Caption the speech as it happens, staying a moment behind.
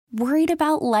Worried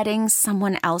about letting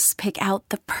someone else pick out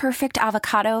the perfect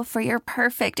avocado for your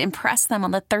perfect impress them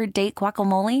on the third date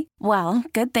guacamole? Well,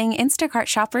 good thing Instacart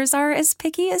shoppers are as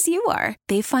picky as you are.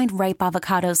 They find ripe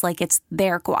avocados like it's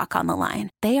their guac on the line.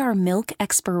 They are milk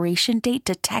expiration date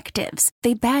detectives.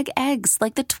 They bag eggs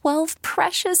like the 12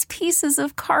 precious pieces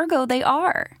of cargo they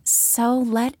are. So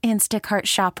let Instacart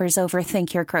shoppers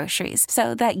overthink your groceries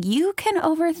so that you can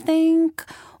overthink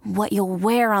what you'll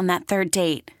wear on that third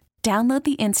date. Download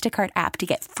the Instacart app to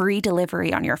get free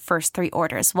delivery on your first 3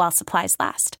 orders while supplies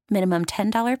last. Minimum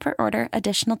 $10 per order.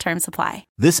 Additional terms apply.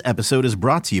 This episode is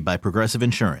brought to you by Progressive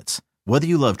Insurance. Whether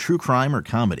you love true crime or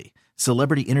comedy,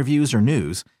 celebrity interviews or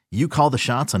news, you call the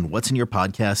shots on what's in your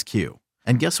podcast queue.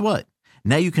 And guess what?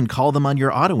 Now you can call them on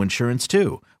your auto insurance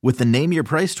too with the Name Your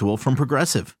Price tool from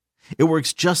Progressive. It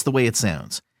works just the way it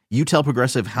sounds. You tell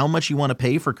Progressive how much you want to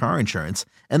pay for car insurance,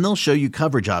 and they'll show you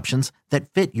coverage options that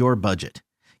fit your budget.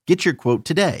 Get your quote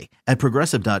today at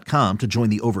Progressive.com to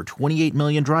join the over 28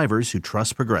 million drivers who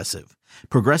trust Progressive.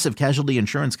 Progressive Casualty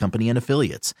Insurance Company and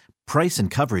Affiliates. Price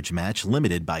and coverage match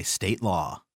limited by state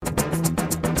law.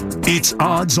 It's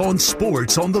Odds on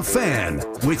Sports on The Fan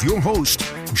with your host,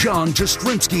 John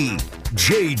Jastrzemski.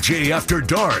 JJ After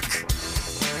Dark.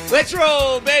 Let's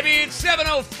roll, baby. It's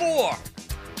 7:04.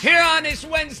 Here on this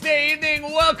Wednesday evening,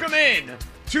 welcome in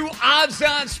to Odds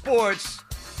on Sports,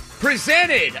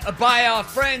 presented by our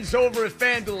friends over at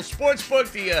FanDuel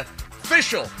Sportsbook, the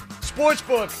official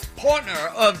sportsbook partner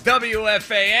of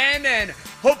WFAN, and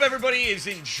hope everybody is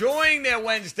enjoying their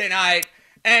Wednesday night.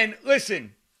 And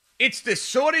listen, it's the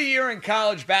sort of year in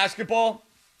college basketball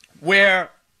where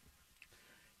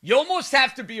you almost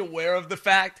have to be aware of the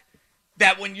fact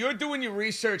that when you're doing your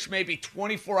research maybe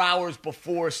 24 hours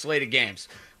before a slate of games,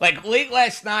 like late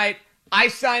last night, I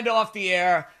signed off the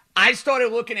air. I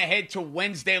started looking ahead to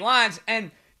Wednesday lines,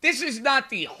 and this is not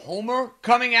the homer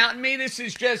coming out in me. This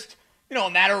is just, a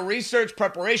matter of research,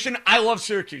 preparation. I love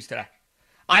Syracuse today.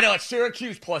 I know it's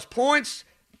Syracuse plus points,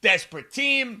 desperate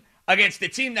team against the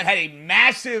team that had a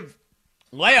massive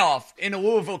layoff in the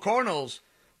Louisville Cardinals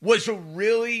was a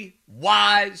really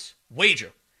wise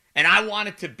wager. And I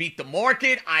wanted to beat the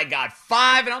market. I got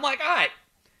 5, and I'm like, all right,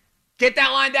 get that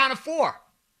line down to 4.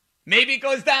 Maybe it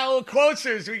goes down a little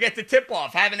closer as we get the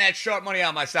tip-off, having that sharp money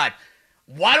on my side.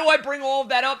 Why do I bring all of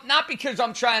that up? Not because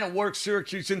I'm trying to work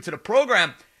Syracuse into the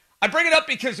program. I bring it up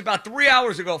because about 4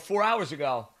 hours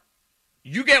ago,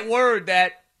 you get word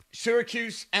that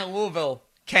Syracuse and Louisville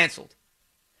canceled.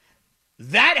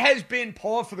 That has been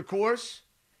par for the course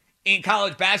in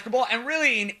college basketball and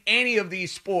really in any of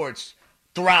these sports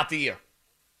throughout the year.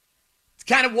 It's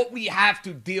kind of what we have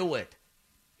to deal with.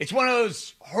 It's one of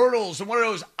those hurdles and one of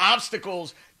those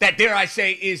obstacles that, dare I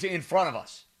say, is in front of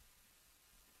us.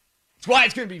 It's why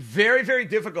it's going to be very, very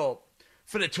difficult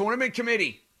for the tournament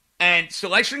committee. And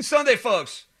Selection Sunday,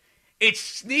 folks, it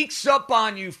sneaks up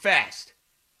on you fast,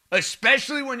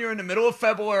 especially when you're in the middle of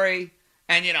February.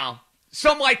 And,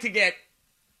 some like to get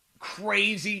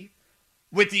crazy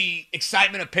with the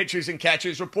excitement of pitchers and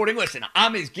catchers reporting. Listen,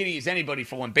 I'm as giddy as anybody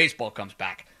for when baseball comes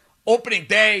back. Opening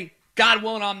day, God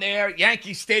willing, I'm there.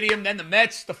 Yankee Stadium, then the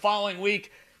Mets the following week.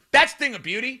 That's thing of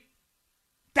beauty.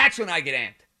 That's when I get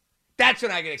amped. That's when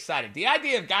I get excited. The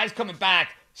idea of guys coming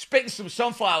back, spitting some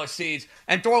sunflower seeds,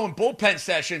 and throwing bullpen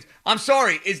sessions, I'm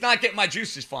sorry, is not getting my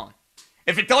juices flowing.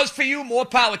 If it does for you, more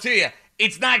power to you.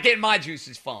 It's not getting my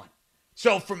juices flowing.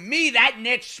 So for me, that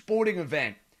next sporting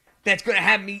event that's going to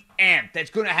have me amped, that's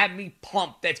going to have me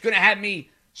pumped, that's going to have me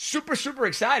super, super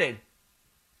excited,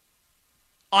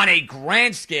 on a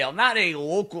grand scale, not a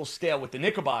local scale with the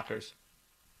Knickerbockers,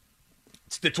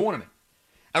 it's the tournament.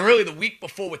 And really the week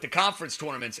before with the conference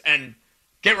tournaments. And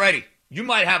get ready. You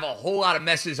might have a whole lot of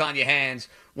messes on your hands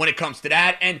when it comes to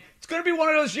that. And it's going to be one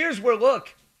of those years where,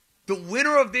 look, the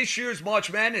winner of this year's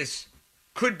March Madness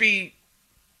could be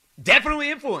definitely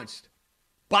influenced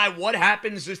by what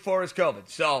happens as far as COVID.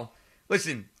 So,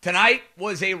 listen, tonight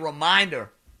was a reminder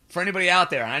for anybody out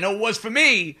there. And I know it was for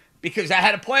me, because I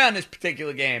had to play on this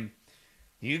particular game.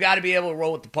 You got to be able to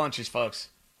roll with the punches, folks.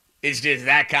 It's just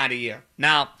that kind of year.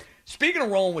 Now, speaking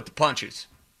of rolling with the punches,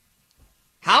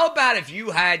 how about if you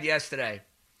had yesterday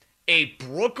a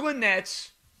Brooklyn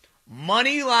Nets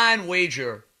money line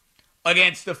wager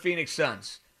against the Phoenix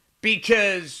Suns?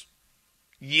 Because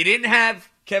you didn't have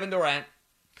Kevin Durant.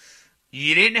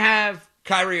 You didn't have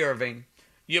Kyrie Irving.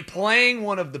 You're playing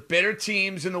one of the better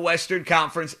teams in the Western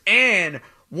Conference and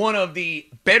one of the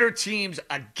better teams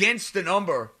against the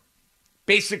number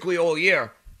basically all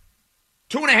year.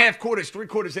 2.5 quarters, 3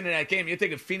 quarters into that game, you're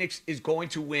thinking Phoenix is going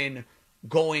to win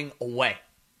going away.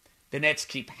 The Nets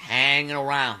keep hanging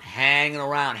around.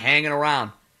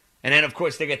 And then, of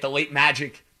course, they get the late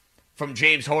magic from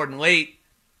James Harden late,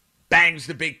 bangs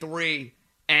the big three,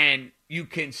 and you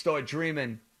can start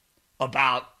dreaming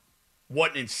about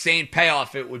what an insane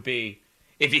payoff it would be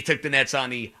if you took the Nets on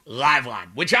the live line,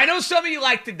 which I know some of you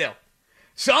like to do.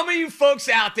 Some of you folks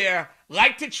out there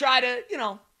like to try to,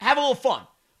 have a little fun.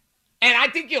 And I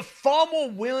think you're far more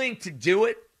willing to do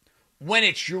it when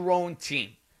it's your own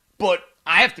team. But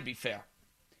I have to be fair.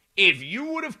 If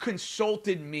you would have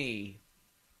consulted me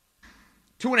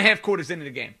 2.5 quarters into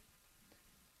the game,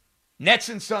 Nets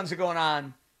and Suns are going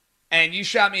on, and you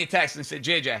shot me a text and said,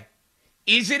 JJ,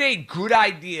 is it a good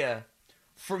idea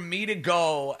for me to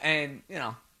go and,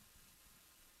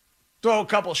 throw a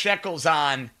couple shekels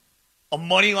on a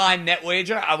money line net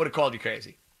wager? I would have called you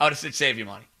crazy. I would have said, save your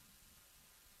money.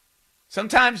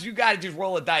 Sometimes you got to just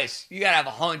roll the dice. You got to have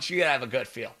a hunch. You got to have a gut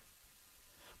feel.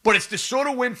 But it's the sort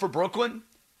of win for Brooklyn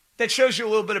that shows you a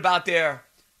little bit about their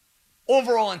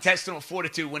overall intestinal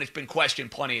fortitude when it's been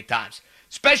questioned plenty of times.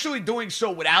 Especially doing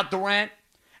so without Durant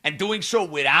and doing so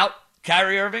without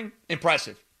Kyrie Irving.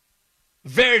 Impressive.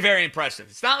 Very, very impressive.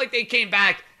 It's not like they came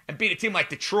back and beat a team like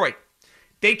Detroit.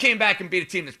 They came back and beat a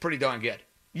team that's pretty darn good.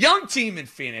 Young team in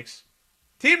Phoenix.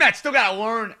 Team that's still got to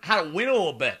learn how to win a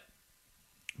little bit.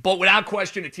 But without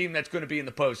question, a team that's going to be in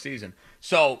the postseason.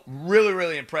 So, really,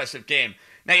 really impressive game.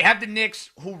 Now, you have the Knicks,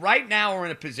 who right now are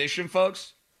in a position,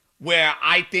 folks, where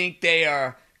I think they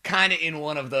are kind of in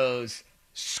one of those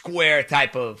square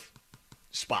type of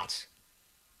spots.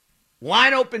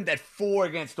 Line opened at 4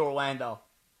 against Orlando.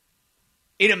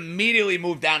 It immediately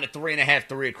moved down to 3.5,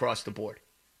 3 across the board.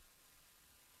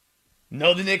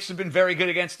 Know the Knicks have been very good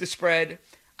against the spread.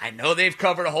 I know they've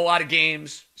covered a whole lot of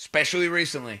games, especially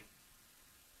recently.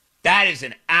 That is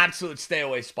an absolute stay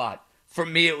away spot, for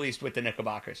me at least, with the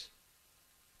Knickerbockers.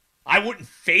 I wouldn't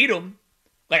fade them.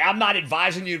 Like, I'm not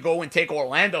advising you to go and take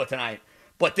Orlando tonight.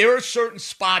 But there are certain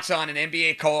spots on an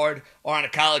NBA card or on a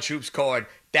college hoops card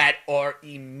that are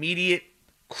immediate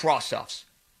cross-offs.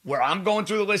 Where I'm going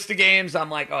through the list of games, I'm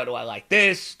like, oh, do I like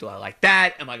this? Do I like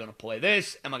that? Am I going to play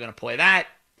this? Am I going to play that?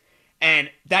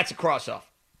 And that's a cross-off.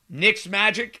 Knicks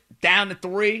Magic, down to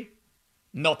 3.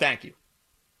 No, thank you.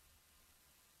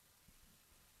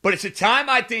 But it's a time,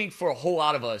 I think, for a whole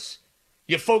lot of us,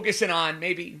 you're focusing on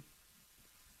maybe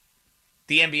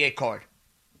the NBA card.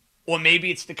 Or maybe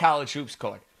it's the college hoops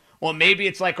card. Or maybe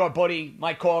it's like our buddy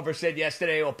Mike Carver said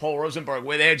yesterday, or Paul Rosenberg,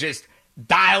 where they're just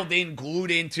dialed in,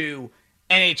 glued into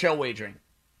NHL wagering.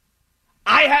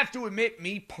 I have to admit,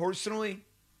 me personally,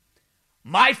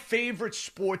 my favorite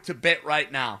sport to bet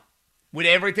right now, with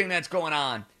everything that's going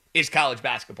on, is college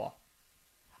basketball.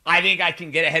 I think I can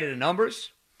get ahead of the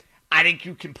numbers. I think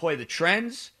you can play the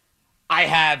trends. I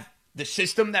have the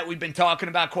system that we've been talking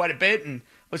about quite a bit. And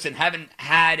listen, haven't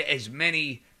had as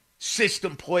many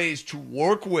system plays to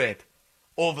work with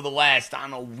over the last,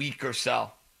 week or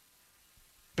so.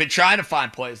 Been trying to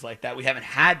find plays like that. We haven't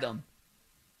had them.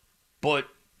 But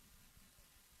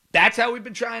that's how we've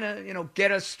been trying to,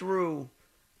 get us through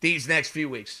these next few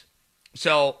weeks.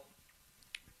 So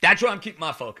that's where I'm keeping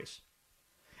my focus.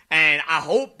 And I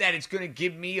hope that it's going to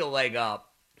give me a leg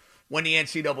up when the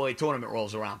NCAA tournament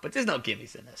rolls around. But there's no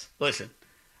gimmies in this. Listen,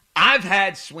 I've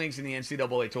had swings in the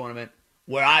NCAA tournament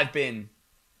where I've been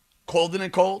colder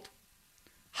than cold,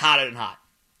 hotter than hot.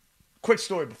 Quick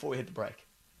story before we hit the break.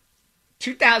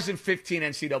 2015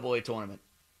 NCAA tournament.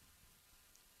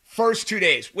 First 2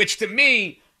 days, which to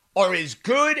me are as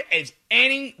good as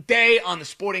any day on the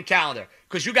sporting calendar.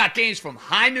 Because you got games from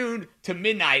high noon to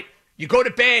midnight. You go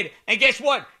to bed, and guess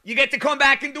what? You get to come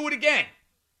back and do it again.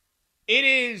 It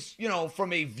is,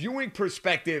 from a viewing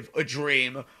perspective, a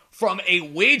dream. From a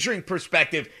wagering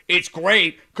perspective, it's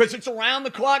great because it's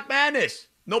around-the-clock madness.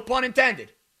 No pun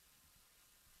intended.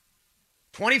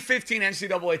 2015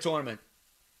 NCAA tournament.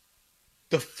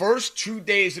 The first 2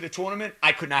 days of the tournament,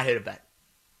 I could not hit a bet.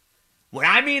 When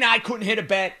I mean I couldn't hit a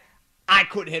bet, I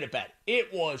couldn't hit a bet.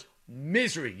 It was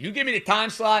misery. You give me the time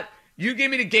slot, you give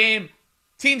me the game,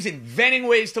 teams inventing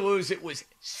ways to lose. It was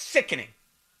sickening.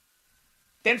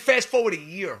 Then fast forward a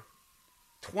year,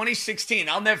 2016.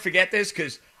 I'll never forget this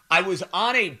because I was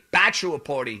on a bachelor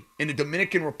party in the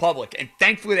Dominican Republic, and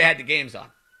thankfully they had the games on.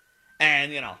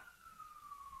 And,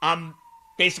 I'm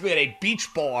basically at a beach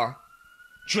bar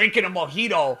drinking a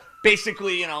mojito,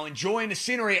 basically, enjoying the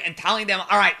scenery and telling them,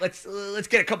 all right, let's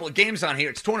get a couple of games on here.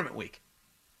 It's tournament week.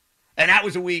 And that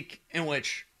was a week in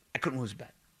which I couldn't lose a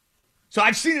bet. So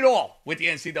I've seen it all with the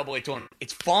NCAA tournament.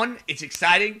 It's fun. It's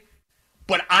exciting.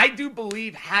 But I do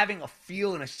believe having a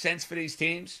feel and a sense for these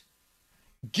teams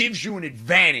gives you an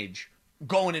advantage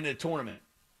going into the tournament.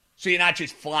 So you're not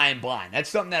just flying blind. That's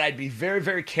something that I'd be very,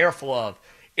 very careful of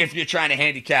if you're trying to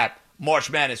handicap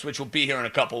March Madness, which will be here in a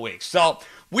couple weeks. So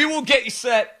we will get you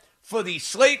set for the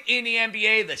slate in the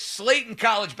NBA, the slate in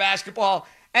college basketball,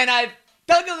 and I've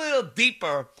dug a little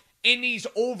deeper in these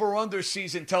over-under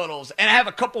season totals, and I have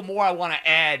a couple more I want to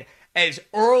add as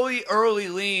early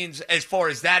leans as far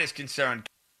as that is concerned.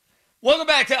 Welcome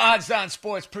back to Odds On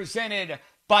Sports, presented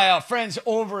by our friends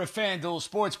over at FanDuel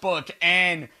Sportsbook.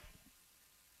 And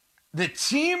the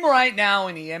team right now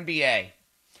in the NBA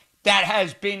that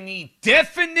has been the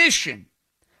definition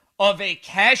of a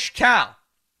cash cow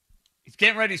is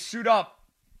getting ready to suit up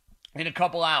in a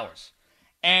couple hours.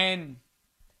 And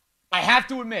I have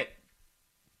to admit,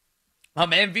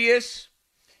 I'm envious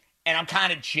and I'm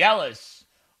kind of jealous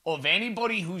of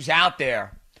anybody who's out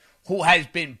there who has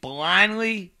been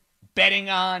blindly betting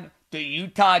on the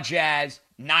Utah Jazz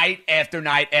night after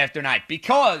night after night,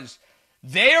 because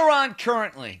they are on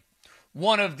currently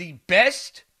one of the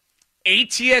best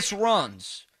ATS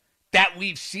runs that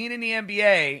we've seen in the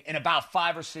NBA in about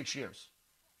 5 or 6 years.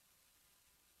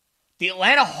 The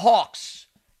Atlanta Hawks,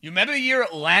 you remember the year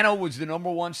Atlanta was the number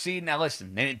 1 seed? Now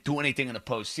listen, they didn't do anything in the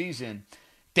postseason.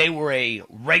 They were a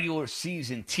regular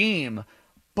season team.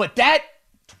 But that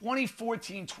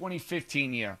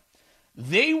 2014-2015 year,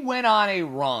 they went on a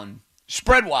run,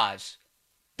 spread-wise,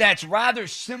 that's rather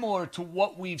similar to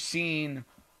what we've seen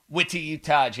with the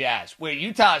Utah Jazz, where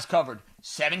Utah has covered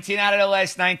 17 out of the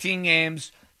last 19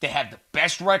 games. They have the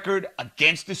best record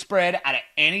against the spread out of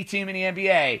any team in the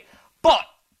NBA. But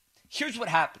here's what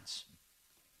happens.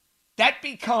 That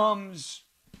becomes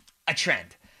a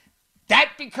trend.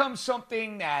 That becomes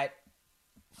something that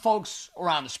folks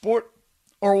around the sport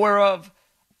are aware of,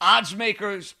 odds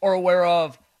makers are aware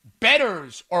of,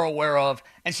 bettors are aware of,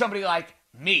 and somebody like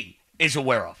me is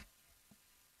aware of.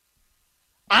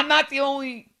 I'm not the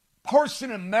only person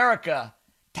in America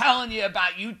telling you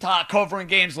about Utah covering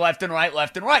games left and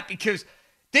right, because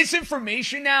this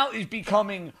information now is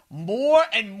becoming more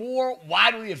and more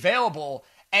widely available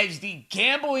as the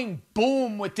gambling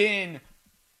boom within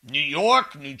New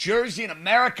York, New Jersey, and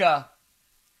America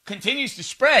continues to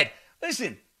spread.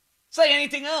 Listen, it's like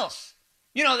anything else.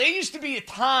 You know, there used to be a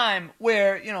time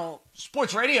where,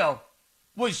 sports radio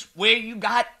was where you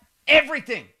got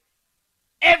everything.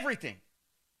 Everything.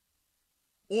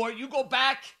 Or you go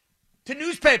back to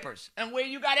newspapers and where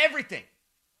you got everything.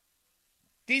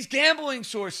 These gambling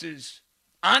sources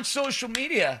on social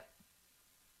media,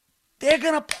 they're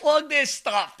going to plug this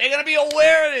stuff. They're going to be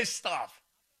aware of this stuff.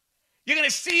 You're going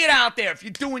to see it out there if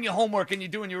you're doing your homework and you're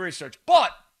doing your research.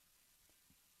 But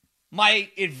my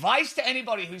advice to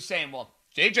anybody who's saying, well,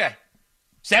 JJ,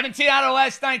 17 out of the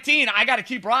last 19, I got to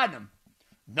keep riding them.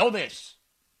 Know this.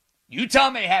 Utah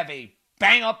may have a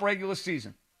bang-up regular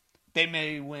season. They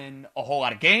may win a whole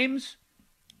lot of games.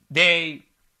 They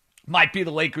might be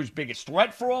the Lakers' biggest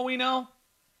threat for all we know.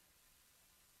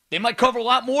 They might cover a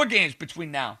lot more games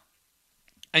between now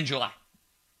and July.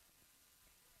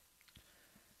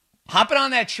 Hopping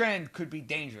on that trend could be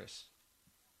dangerous,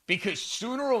 because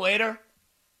sooner or later,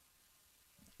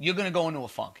 you're going to go into a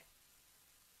funk.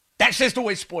 That's just the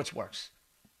way sports works.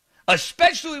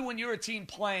 Especially when you're a team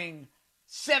playing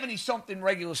 70-something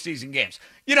regular season games.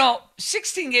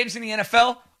 16 games in the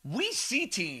NFL, we see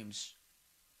teams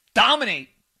dominate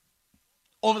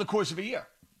over the course of a year,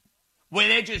 where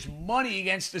they're just money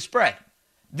against the spread.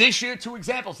 This year, 2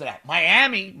 examples of that.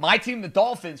 Miami, my team, the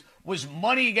Dolphins, was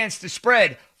money against the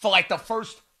spread for like the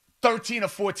first 13 or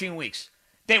 14 weeks.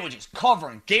 They were just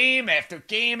covering game after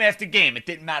game after game. It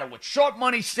didn't matter what short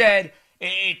money said.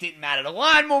 It didn't matter the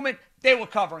line movement. They were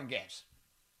covering games.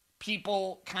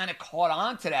 People kind of caught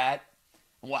on to that.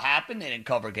 And what happened? They didn't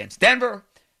cover against Denver.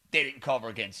 They didn't cover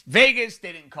against Vegas.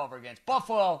 They didn't cover against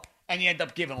Buffalo. And you end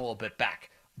up giving a little bit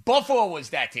back. Buffalo was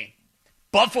that team.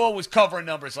 Buffalo was covering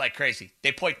numbers like crazy.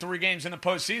 They played 3 games in the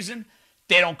postseason.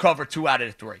 They don't cover 2 out of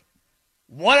the 3.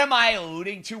 What am I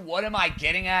alluding to? What am I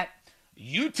getting at?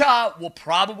 Utah will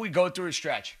probably go through a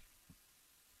stretch.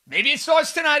 Maybe it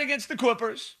starts tonight against the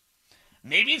Clippers.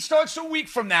 Maybe it starts a week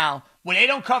from now when they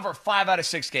don't cover 5 out of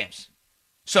 6 games.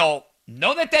 So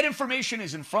know that information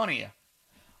is in front of you.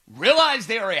 Realize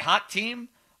they are a hot team,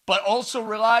 but also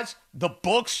realize the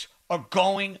books are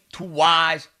going to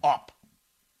wise up.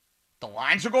 The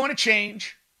lines are going to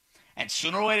change, and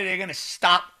sooner or later they're going to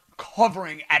stop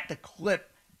covering at the clip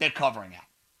they're covering at.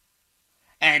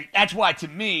 And that's why, to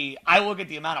me, I look at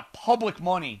the amount of public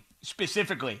money,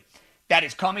 specifically, that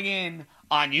is coming in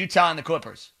on Utah and the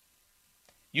Clippers.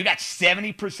 You got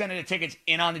 70% of the tickets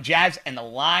in on the Jazz, and the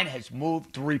line has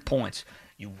moved 3 points.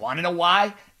 You want to know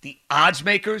why? The odds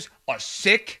makers are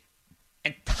sick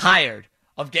and tired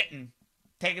of getting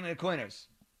taken to the cleaners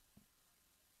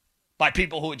by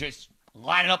people who are just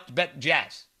lining up to bet the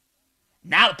Jazz.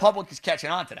 Now the public is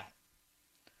catching on to that.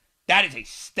 That is a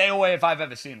stay away if I've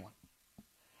ever seen one.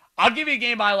 I'll give you a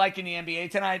game I like in the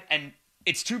NBA tonight, and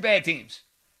it's two bad teams.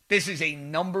 This is a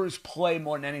numbers play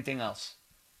more than anything else.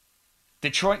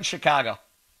 Detroit and Chicago.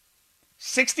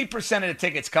 60% of the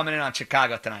tickets coming in on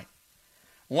Chicago tonight.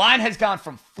 Line has gone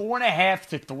from 4.5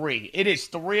 to 3. It is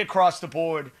 3 across the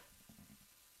board.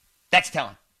 That's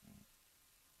telling.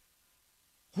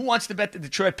 Who wants to bet the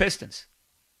Detroit Pistons?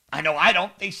 I know I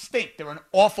don't. They stink. They're an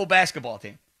awful basketball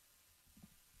team.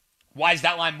 Why is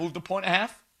that line moved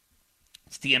 1.5?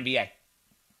 It's the NBA.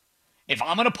 If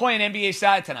I'm going to play an NBA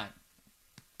side tonight,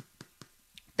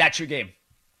 that's your game.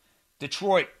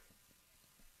 Detroit,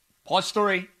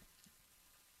 +3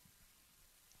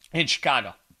 in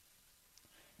Chicago.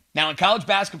 Now, in college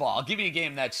basketball, I'll give you a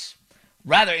game that's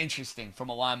rather interesting from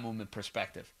a line movement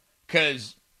perspective.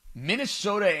 Because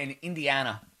Minnesota and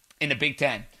Indiana in the Big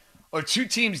Ten are two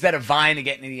teams that are vying to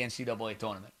get into the NCAA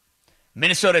tournament.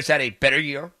 Minnesota's had a better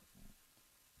year.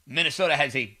 Minnesota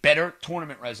has a better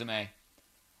tournament resume.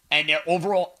 And their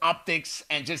overall optics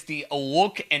and just the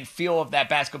look and feel of that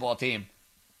basketball team,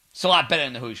 it's a lot better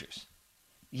than the Hoosiers.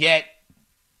 Yet,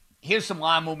 here's some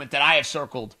line movement that I have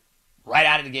circled right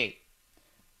out of the gate.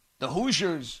 The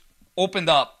Hoosiers opened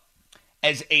up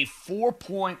as a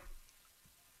 4-point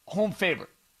home favorite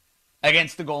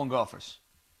against the Golden Gophers.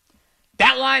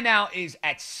 That line now is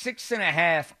at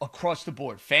 6.5 across the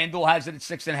board. FanDuel has it at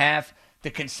 6.5.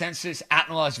 The consensus out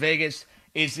in Las Vegas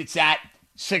is it's at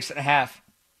 6.5.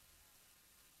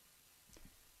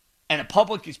 And the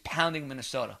public is pounding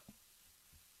Minnesota.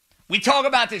 We talk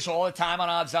about this all the time on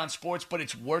Odds On Sports, but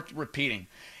it's worth repeating.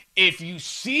 If you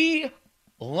see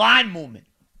line movement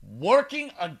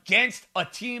working against a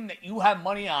team that you have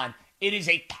money on, it is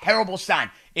a terrible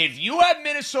sign. If you have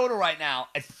Minnesota right now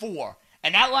at 4,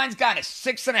 and that line's gone to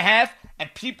 6.5, and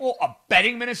people are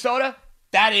betting Minnesota,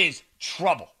 that is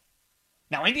trouble.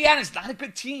 Now, Indiana's not a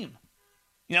good team.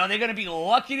 You know, they're going to be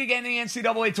lucky to get in the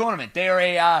NCAA tournament. They're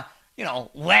a,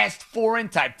 last 4 in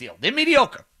type deal. They're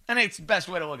mediocre. And it's the best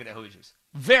way to look at the Hoosiers.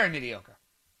 Very mediocre.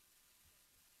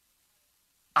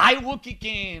 I look at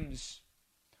games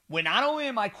where not only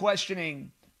am I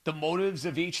questioning the motives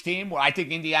of each team, where I think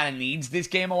Indiana needs this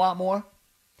game a lot more,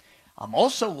 I'm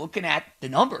also looking at the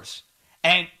numbers.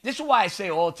 And this is why I say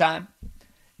all the time,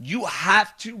 you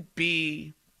have to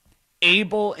be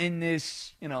able in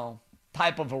this,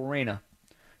 type of arena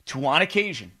to, on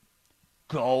occasion,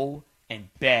 go and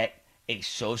bet a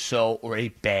so-so or a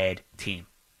bad team.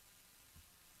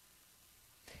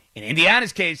 In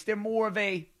Indiana's case, they're more of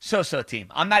a so-so team.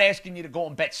 I'm not asking you to go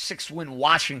and bet 6-win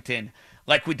Washington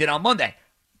like we did on Monday.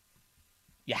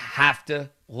 You have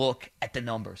to look at the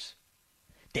numbers.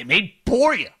 They may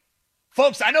bore you.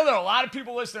 Folks, I know there are a lot of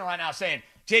people listening right now saying,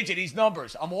 JJ, these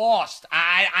numbers, I'm lost.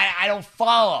 I don't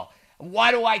follow.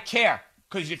 Why do I care?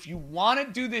 Because if you want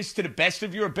to do this to the best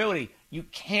of your ability, you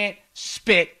can't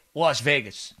spit Las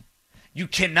Vegas. You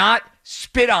cannot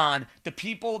spit on the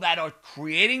people that are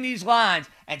creating these lines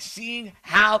and seeing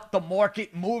how the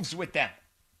market moves with them.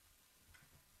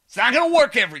 It's not going to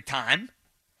work every time.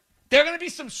 There are going to be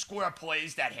some square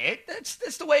plays that hit.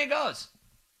 That's the way it goes.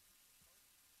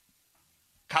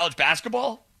 College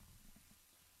basketball,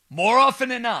 more often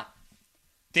than not,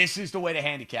 this is the way to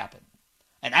handicap it.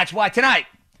 And that's why tonight,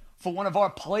 for one of our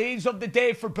plays of the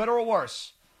day, for better or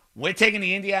worse, we're taking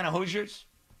the Indiana Hoosiers,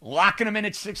 locking them in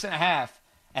at 6.5,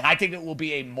 and I think it will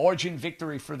be a margin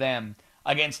victory for them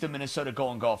against the Minnesota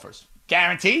Golden Gophers.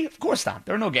 Guarantee? Of course not.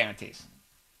 There are no guarantees.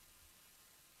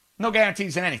 No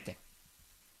guarantees in anything.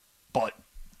 But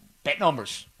bet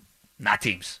numbers, not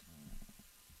teams.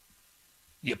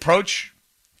 You approach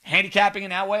handicapping in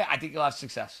that way, I think you'll have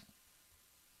success.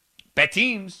 Bet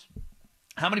teams.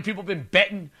 How many people have been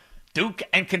betting Duke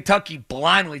and Kentucky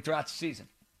blindly throughout the season?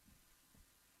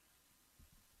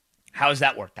 How has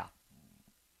that worked out?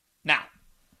 Now,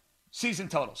 season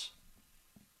totals.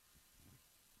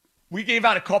 We gave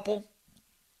out a couple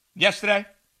yesterday.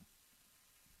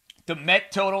 The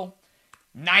Met total,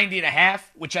 90.5,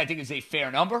 which I think is a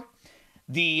fair number.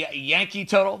 The Yankee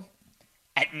total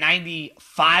at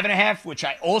 95.5, which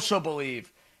I also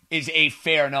believe is a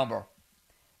fair number.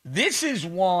 This is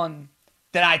one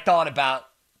that I thought about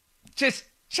just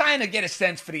trying to get a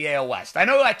sense for the AL West. I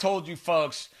know I told you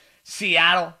folks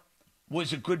Seattle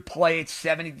was a good play at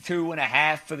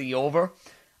 72.5 for the over.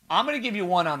 I'm going to give you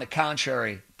one on the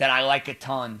contrary that I like a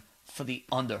ton for the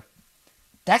under.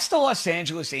 That's the Los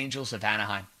Angeles Angels of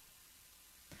Anaheim.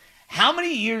 How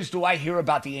many years do I hear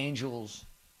about the Angels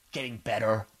getting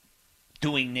better,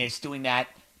 doing this, doing that?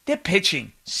 Their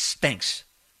pitching stinks.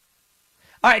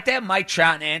 All right, they have Mike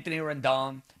Trout and Anthony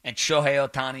Rendon and Shohei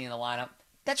Ohtani in the lineup.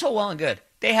 That's all well and good.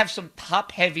 They have some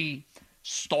top-heavy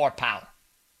star power.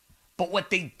 But what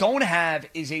they don't have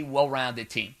is a well-rounded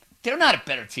team. They're not a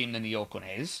better team than the Oakland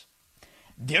A's.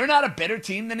 They're not a better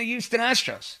team than the Houston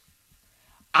Astros.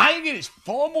 I think it is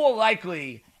far more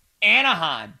likely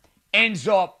Anaheim ends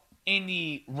up in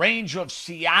the range of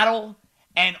Seattle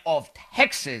and of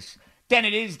Texas than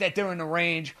it is that they're in the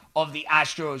range of the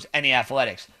Astros and the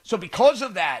Athletics. So because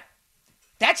of that,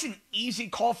 that's an easy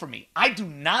call for me. I do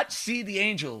not see the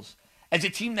Angels as a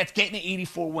team that's getting to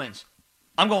 84 wins.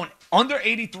 I'm going under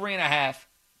 83.5.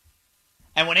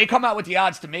 And when they come out with the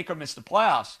odds to make or miss the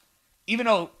playoffs, even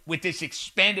though with this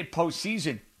expanded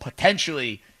postseason,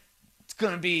 potentially it's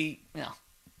going to be, a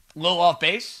little off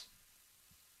base,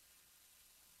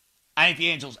 I think the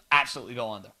Angels absolutely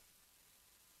go under.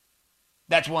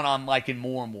 That's one I'm liking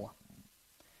more and more.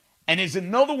 And there's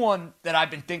another one that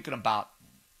I've been thinking about.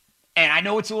 And I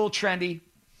know it's a little trendy.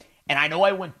 And I know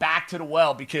I went back to the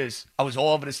well because I was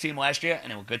all over this team last year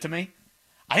and they were good to me.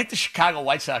 I think the Chicago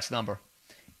White Sox number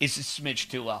is a smidge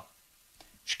too low.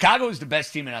 Chicago is the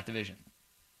best team in that division.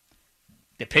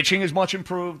 The pitching is much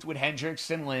improved with Hendricks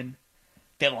and Lynn.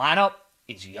 Their lineup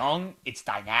is young. It's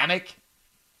dynamic.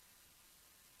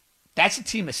 That's a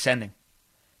team ascending.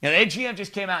 Their GM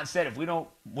just came out and said, if we don't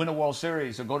win a World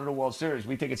Series or go to the World Series,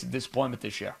 we think it's a disappointment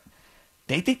this year.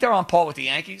 They think they're on par with the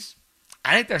Yankees.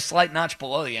 I think they're a slight notch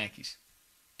below the Yankees.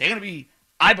 They're going to be,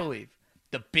 I believe,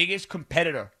 the biggest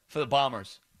competitor for the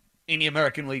Bombers in the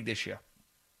American League this year.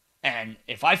 And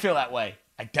if I feel that way,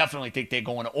 I definitely think they're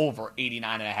going over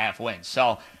 89.5 wins.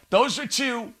 So those are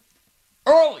two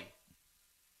early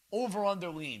over-under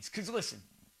leans. Because listen,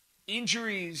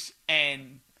 injuries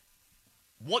and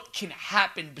what can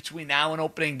happen between now and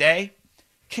opening day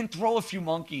can throw a few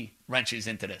monkey wrenches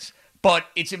into this. But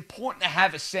it's important to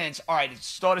have a sense, all right, it's the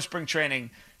start of spring training,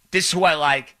 this is who I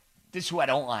like, this is who I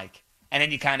don't like. And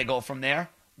then you kind of go from there.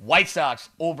 White Sox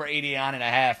over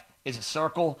 89.5 is a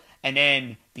circle. And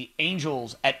then the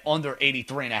Angels at under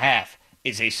 83.5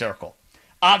 is a circle.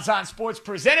 Odds on Sports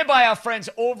presented by our friends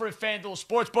over at FanDuel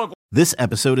Sportsbook. This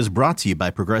episode is brought to you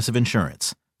by Progressive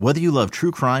Insurance. Whether you love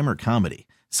true crime or comedy,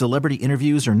 celebrity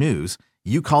interviews or news,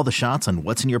 you call the shots on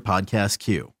what's in your podcast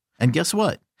queue. And guess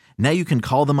what? Now you can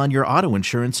call them on your auto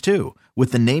insurance too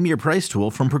with the Name Your Price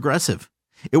tool from Progressive.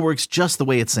 It works just the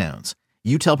way it sounds.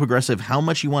 You tell Progressive how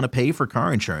much you want to pay for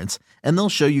car insurance, and they'll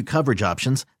show you coverage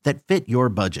options that fit your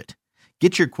budget.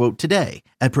 Get your quote today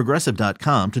at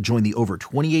Progressive.com to join the over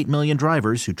 28 million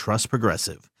drivers who trust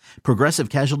Progressive. Progressive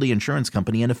Casualty Insurance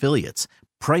Company and Affiliates.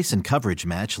 Price and coverage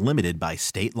match limited by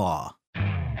state law.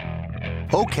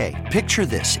 Okay, picture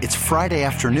this. It's Friday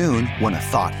afternoon when a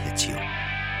thought hits you.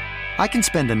 I can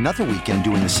spend another weekend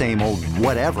doing the same old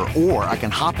whatever, or I can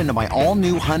hop into my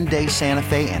all-new Hyundai Santa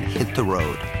Fe and hit the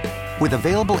road. With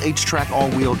available H-Track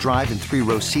all-wheel drive and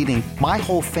 3-row seating, my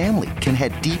whole family can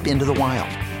head deep into the wild.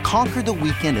 Conquer the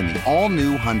weekend in the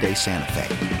all-new Hyundai Santa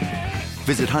Fe.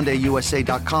 Visit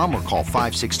HyundaiUSA.com or call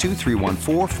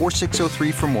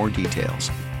 562-314-4603 for more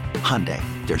details. Hyundai,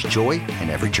 there's joy in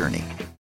every journey.